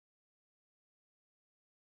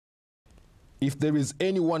If there is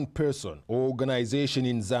any one person or organization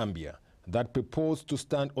in Zambia that proposed to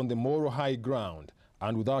stand on the moral high ground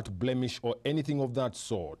and without blemish or anything of that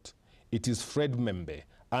sort, it is Fred Membe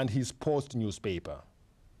and his Post newspaper.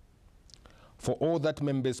 For all that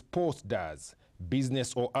Membe's Post does,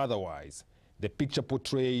 business or otherwise, the picture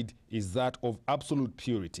portrayed is that of absolute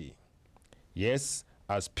purity. Yes,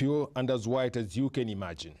 as pure and as white as you can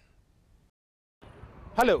imagine.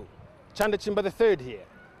 Hello, Chanda Chimba III here.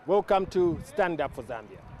 Welcome to Stand Up For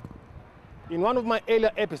Zambia. In one of my earlier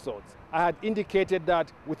episodes, I had indicated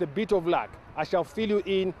that with a bit of luck, I shall fill you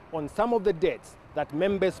in on some of the debts that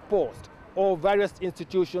members post or various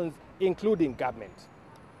institutions, including government.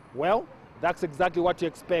 Well, that's exactly what you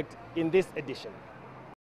expect in this edition.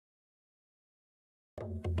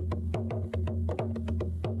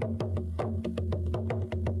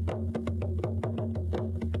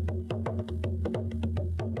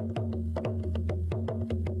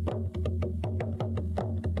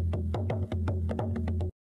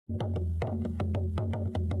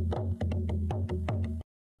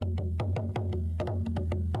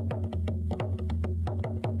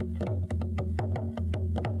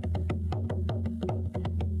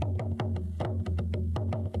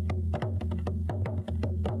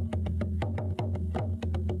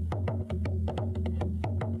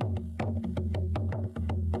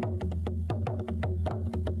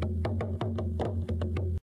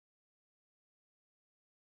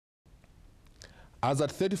 As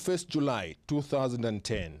at 31st July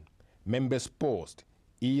 2010, members post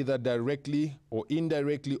either directly or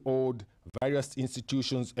indirectly owed various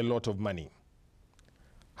institutions a lot of money.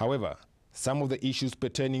 However, some of the issues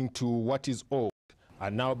pertaining to what is owed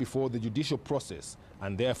are now before the judicial process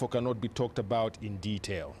and therefore cannot be talked about in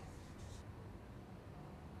detail.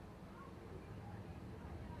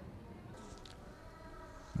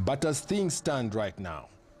 But as things stand right now,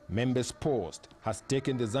 Members Post has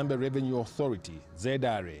taken the Zambia Revenue Authority,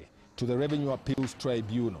 ZRA, to the Revenue Appeals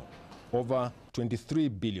Tribunal over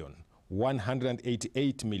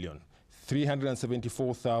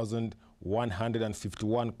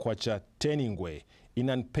 23,188,374,151 kwacha teningwe in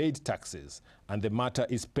unpaid taxes, and the matter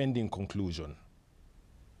is pending conclusion.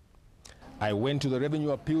 I went to the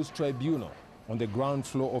Revenue Appeals Tribunal on the ground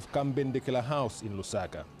floor of Kambendekela House in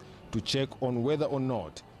Lusaka to check on whether or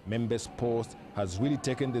not Members Post has really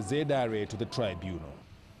taken the ZRA to the tribunal.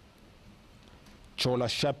 Chola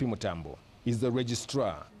Shapi Mutambo is the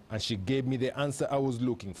registrar, and she gave me the answer I was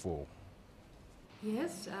looking for.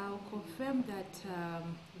 Yes, I'll confirm that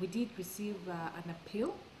we did receive an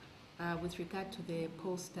appeal with regard to the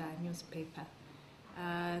Post newspaper.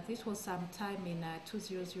 This was sometime in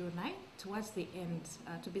 2009, towards the end,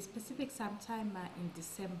 to be specific, sometime in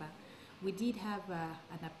December. We did have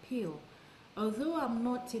an appeal. Although I'm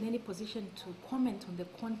not in any position to comment on the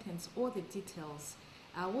contents or the details,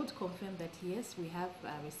 I would confirm that yes, we have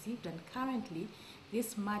received, and currently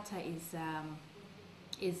this matter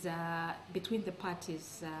is between the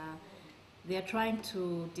parties. They are trying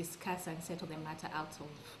to discuss and settle the matter out of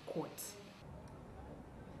court.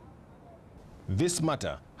 This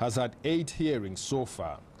matter has had 8 hearings so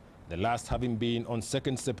far, the last having been on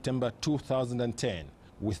 2nd September 2010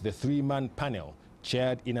 with the 3-man panel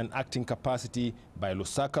chaired in an acting capacity by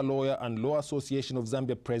Lusaka Lawyer and Law Association of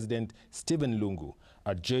Zambia President Stephen Lungu,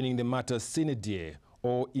 adjourning the matter sine die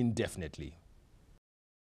or indefinitely.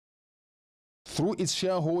 Through its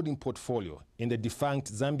shareholding portfolio in the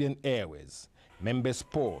defunct Zambian Airways, Members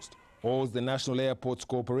Post owes the National Airports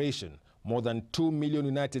Corporation more than $2 million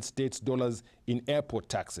United States in airport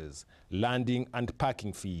taxes, landing and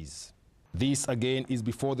parking fees. This again is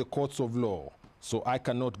before the courts of law, so I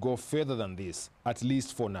cannot go further than this, at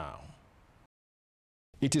least for now.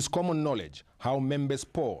 It is common knowledge how Members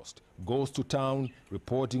Post goes to town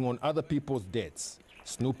reporting on other people's debts,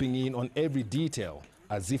 snooping in on every detail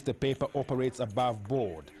as if the paper operates above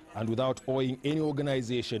board and without owing any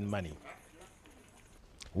organization money.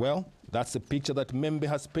 Well, that's the picture that Membe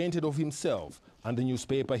has painted of himself and the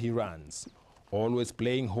newspaper he runs, always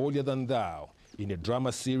playing holier than thou in a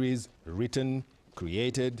drama series written,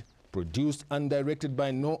 created, produced and directed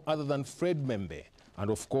by no other than Fred Membe, and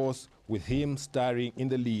of course with him starring in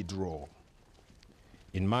the lead role.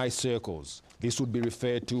 In my circles, this would be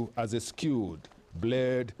referred to as a skewed,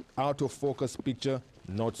 blurred, out-of-focus picture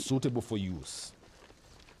not suitable for use.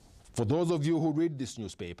 For those of you who read this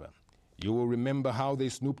newspaper, you will remember how they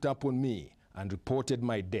snooped up on me and reported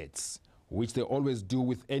my debts, which they always do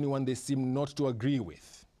with anyone they seem not to agree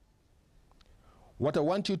with. What I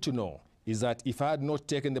want you to know is that if I had not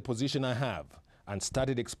taken the position I have and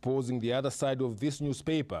started exposing the other side of this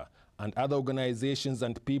newspaper and other organizations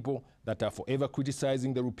and people that are forever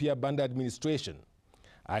criticizing the Rupiah Banda administration,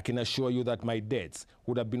 I can assure you that my deaths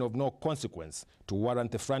would have been of no consequence to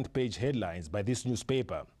warrant the front page headlines by this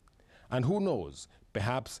newspaper. And who knows,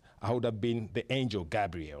 perhaps I would have been the angel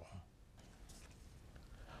Gabriel.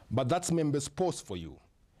 But that's members' post for you.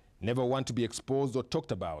 Never want to be exposed or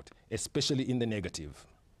talked about, especially in the negative.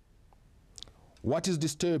 What is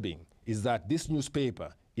disturbing is that this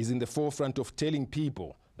newspaper is in the forefront of telling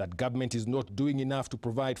people that government is not doing enough to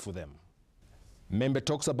provide for them. Member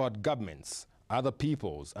talks about governments, other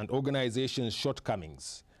people's and organizations'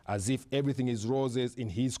 shortcomings, as if everything is roses in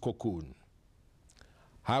his cocoon.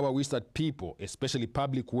 How I wish that people, especially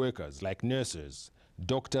public workers like nurses,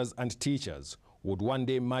 doctors and teachers, would one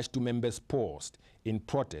day march to members' post in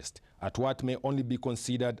protest at what may only be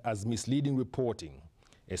considered as misleading reporting,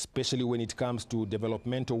 especially when it comes to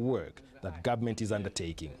developmental work that government is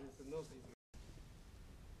undertaking.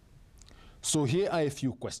 So here are a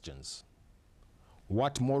few questions.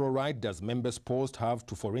 What moral right does members' post have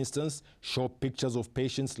to, for instance, show pictures of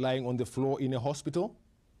patients lying on the floor in a hospital?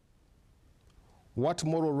 What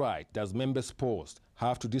moral right does members' post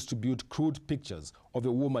have to distribute crude pictures of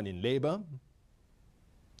a woman in labor?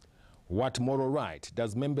 What moral right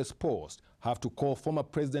does members' post have to call former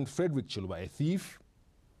President Frederick Chiluba a thief?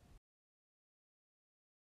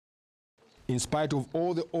 In spite of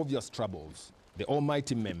all the obvious troubles, the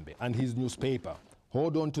almighty member and his newspaper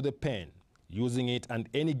hold on to the pen, using it and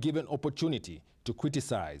any given opportunity to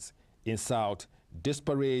criticize, insult,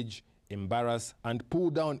 disparage, embarrass, and pull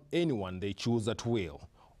down anyone they choose at will,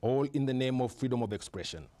 all in the name of freedom of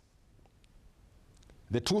expression.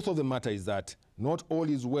 The truth of the matter is that not all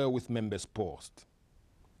is well with members' post.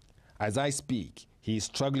 As I speak, he is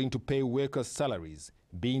struggling to pay workers' salaries,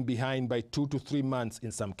 being behind by 2 to 3 months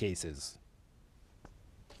in some cases.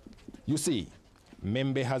 You see,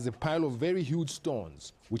 Membe has a pile of very huge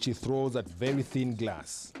stones which he throws at very thin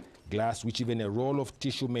glass which even a roll of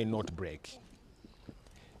tissue may not break.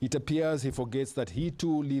 It appears he forgets that he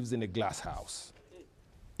too lives in a glass house.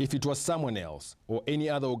 If it was someone else or any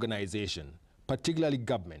other organization, particularly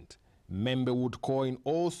government, Membe would coin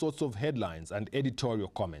all sorts of headlines and editorial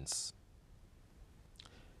comments.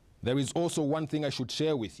 There is also one thing I should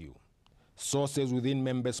share with you. Sources within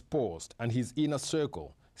Membe's post and his inner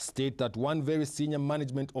circle state that one very senior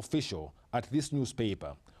management official at this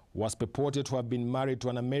newspaper was purported to have been married to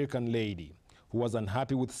an American lady who was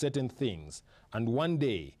unhappy with certain things, and one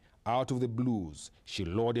day, out of the blues, she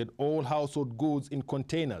loaded all household goods in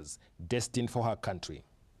containers destined for her country.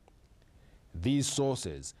 These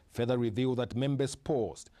sources further reveal that Membe's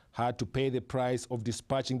post had to pay the price of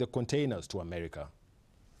dispatching the containers to America.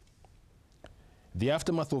 The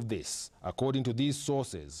aftermath of this, according to these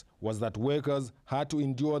sources, was that workers had to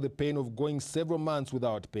endure the pain of going several months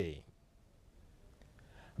without pay.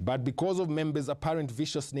 But because of Membe's apparent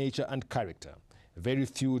vicious nature and character, very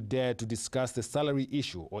few dared to discuss the salary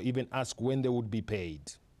issue or even ask when they would be paid.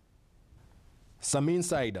 Some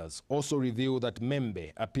insiders also reveal that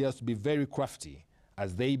Membe appears to be very crafty,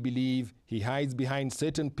 as they believe he hides behind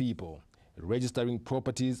certain people, registering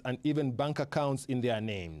properties and even bank accounts in their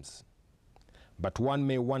names. But one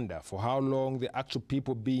may wonder for how long the actual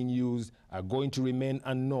people being used are going to remain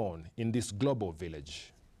unknown in this global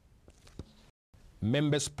village.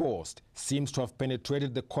 Membe's post seems to have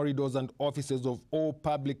penetrated the corridors and offices of all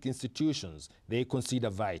public institutions they consider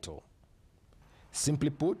vital. Simply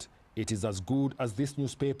put, it is as good as this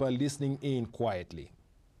newspaper listening in quietly.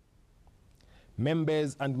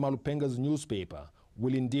 Membe's and Malupenga's newspaper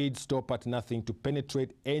will indeed stop at nothing to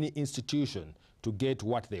penetrate any institution to get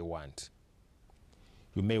what they want.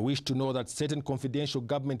 You may wish to know that certain confidential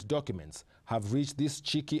government documents have reached this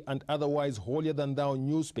cheeky and otherwise holier-than-thou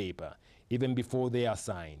newspaper even before they are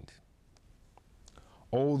signed.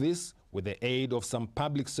 All this with the aid of some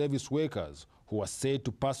public service workers who are said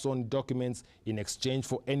to pass on documents in exchange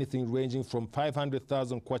for anything ranging from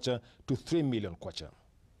 500,000 kwacha to 3 million kwacha.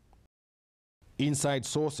 Inside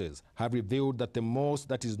sources have revealed that the most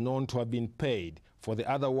that is known to have been paid for the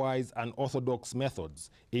otherwise unorthodox methods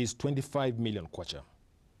is 25 million kwacha.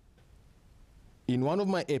 In one of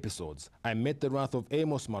my episodes, I met the wrath of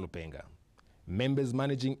Amos Malupenga, Membe's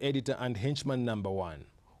managing editor and henchman #1,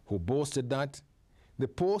 who boasted that the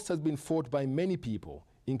post has been fought by many people,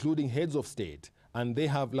 including heads of state, and they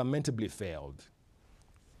have lamentably failed.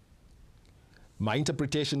 My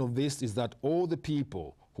interpretation of this is that all the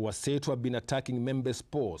people who are said to have been attacking Membe's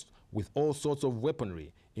post with all sorts of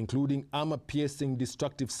weaponry, including armor-piercing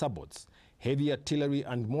destructive sabots, heavy artillery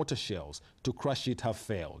and mortar shells to crush it, have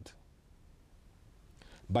failed.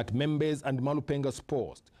 But Membe's and Malupenga's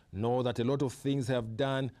post know that a lot of things they have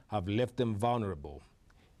done have left them vulnerable.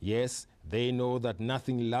 Yes, they know that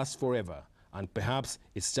nothing lasts forever, and perhaps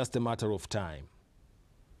it's just a matter of time.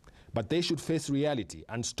 But they should face reality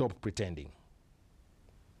and stop pretending.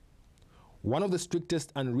 One of the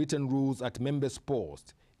strictest unwritten rules at members'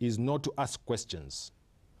 posts is not to ask questions,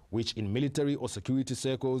 which in military or security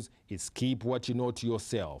circles is keep what you know to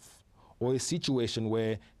yourself, or a situation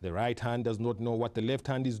where the right hand does not know what the left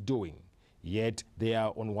hand is doing, yet they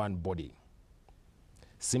are on one body.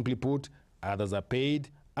 Simply put, others are paid,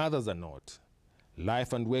 others are not.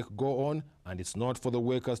 Life and work go on, and it's not for the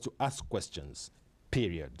workers to ask questions,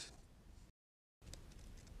 period.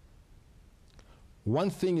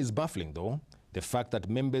 One thing is baffling, though, the fact that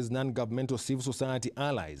members' non-governmental civil society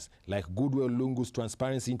allies like Goodwill Lungu's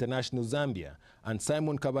Transparency International Zambia and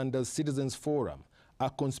Simon Kabanda's Citizens Forum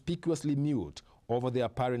are conspicuously mute over the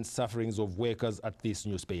apparent sufferings of workers at this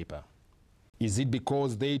newspaper. Is it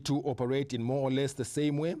because they too operate in more or less the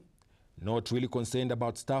same way, not really concerned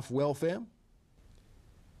about staff welfare?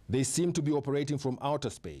 They seem to be operating from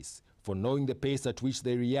outer space, for knowing the pace at which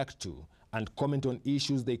they react to and comment on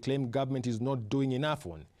issues they claim government is not doing enough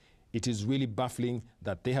on. It is really baffling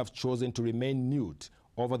that they have chosen to remain mute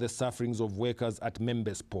over the sufferings of workers at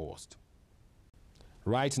members' posts.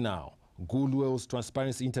 Right now, Goodwill's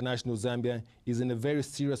Transparency International Zambia is in a very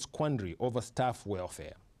serious quandary over staff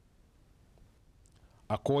welfare.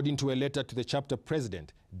 According to a letter to the chapter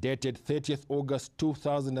president dated 30th August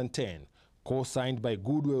 2010, co-signed by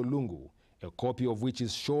Goodwill Lungu, a copy of which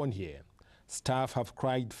is shown here, staff have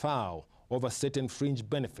cried foul over certain fringe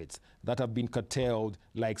benefits that have been curtailed,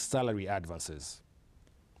 like salary advances.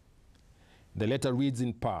 The letter reads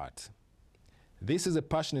in part, "This is a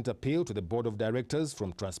passionate appeal to the Board of Directors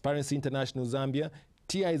from Transparency International Zambia,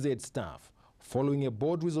 TIZ staff, following a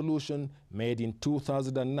board resolution made in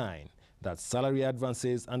 2009 that salary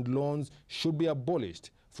advances and loans should be abolished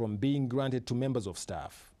from being granted to members of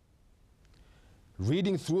staff."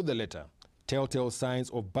 Reading through the letter, telltale signs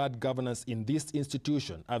of bad governance in this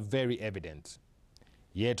institution are very evident.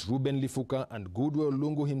 Yet Ruben Lifuka and Goodwill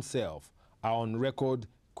Lungu himself are on record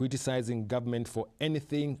criticizing government for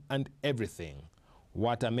anything and everything,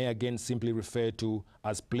 what I may again simply refer to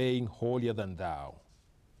as playing holier than thou.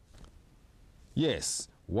 Yes,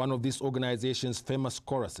 one of this organization's famous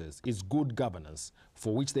choruses is good governance,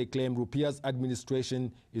 for which they claim Rupiah's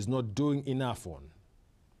administration is not doing enough on.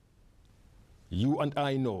 You and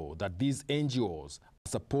I know that these NGOs are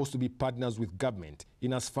supposed to be partners with government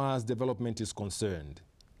in as far as development is concerned.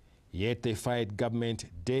 Yet they fight government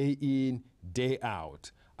day in, day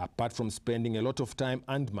out, apart from spending a lot of time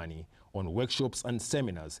and money on workshops and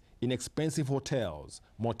seminars in expensive hotels,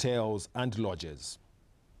 motels, and lodges.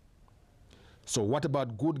 So what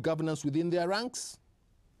about good governance within their ranks?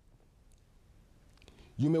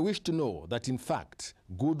 You may wish to know that, in fact,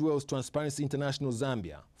 Goodwill's Transparency International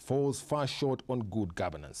Zambia falls far short on good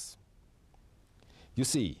governance. You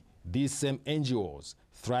see, these same NGOs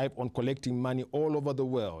thrive on collecting money all over the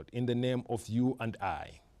world in the name of you and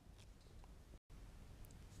I.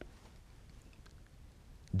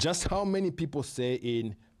 Just how many people say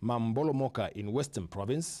in Mambolomoka in Western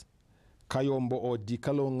Province, Kayombo or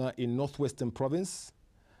Dikalonga in Northwestern Province,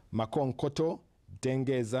 Makonkoto,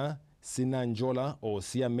 Dengeza, Sinanjola or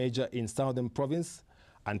Sia Major in Southern Province,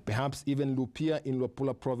 and perhaps even Lupiah in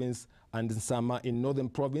Luapula Province and Nsama in Northern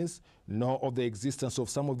Province, know of the existence of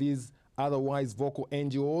some of these otherwise vocal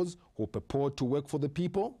NGOs who purport to work for the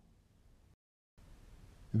people?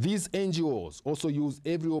 These NGOs also use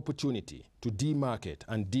every opportunity to demarket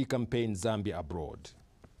and decampaign Zambia abroad.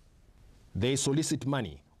 They solicit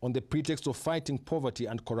money on the pretext of fighting poverty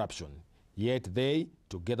and corruption, yet they,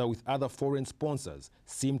 together with other foreign sponsors,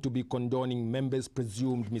 seem to be condoning members'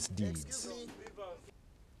 presumed misdeeds.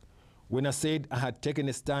 When I said I had taken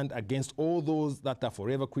a stand against all those that are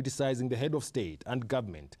forever criticizing the head of state and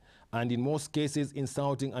government, and in most cases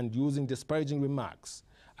insulting and using disparaging remarks,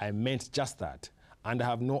 I meant just that, and I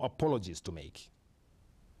have no apologies to make.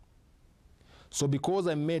 So because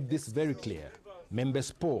I made this very clear,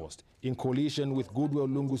 members' post, in coalition with Goodwill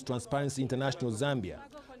Lungu's Transparency International Zambia,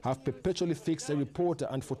 have perpetually fixed a reporter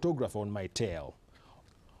and photographer on my tail.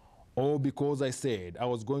 All because I said I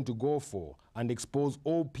was going to go for and expose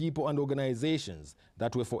all people and organizations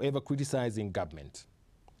that were forever criticizing government.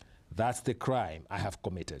 That's the crime I have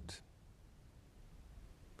committed.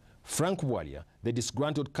 Frank Holier, the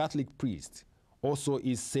disgruntled Catholic priest, also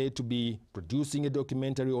is said to be producing a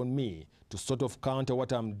documentary on me to sort of counter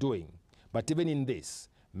what I'm doing. But even in this,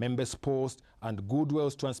 Members Post and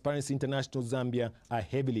Goodwill's Transparency International Zambia are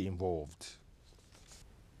heavily involved.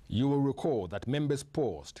 You will recall that Members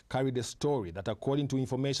Post carried a story that, according to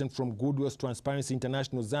information from Goodwill's Transparency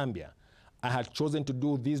International Zambia, I had chosen to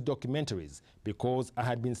do these documentaries because I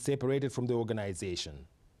had been separated from the organization.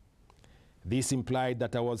 This implied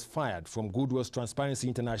that I was fired from Goodwill's Transparency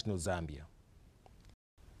International Zambia.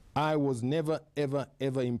 I was never, ever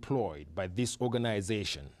employed by this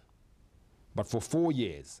organization. But for 4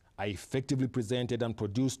 years, I effectively presented and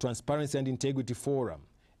produced Transparency and Integrity Forum,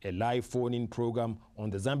 a live phone-in program on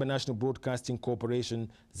the Zambia National Broadcasting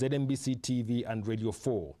Corporation, ZNBC TV and Radio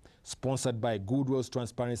 4, sponsored by Goodwill's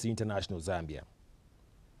Transparency International Zambia.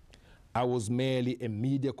 I was merely a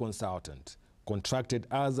media consultant, contracted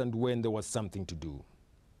as and when there was something to do.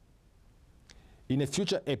 In a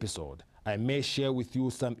future episode, I may share with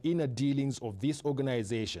you some inner dealings of this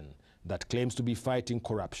organization that claims to be fighting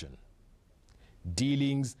corruption.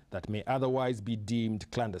 Dealings that may otherwise be deemed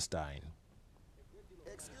clandestine.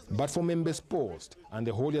 But for Members Post and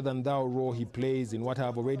the holier-than-thou role he plays in what I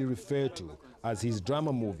have already referred to as his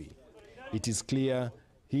drama movie, it is clear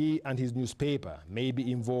he and his newspaper may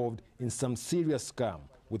be involved in some serious scam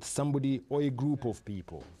with somebody or a group of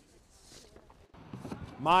people.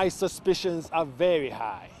 My suspicions are very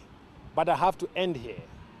high, but I have to end here.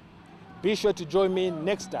 Be sure to join me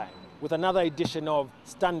next time with another edition of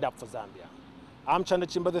Stand Up for Zambia. I'm Chanda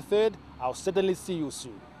Chimba III. I'll certainly see you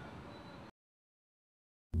soon.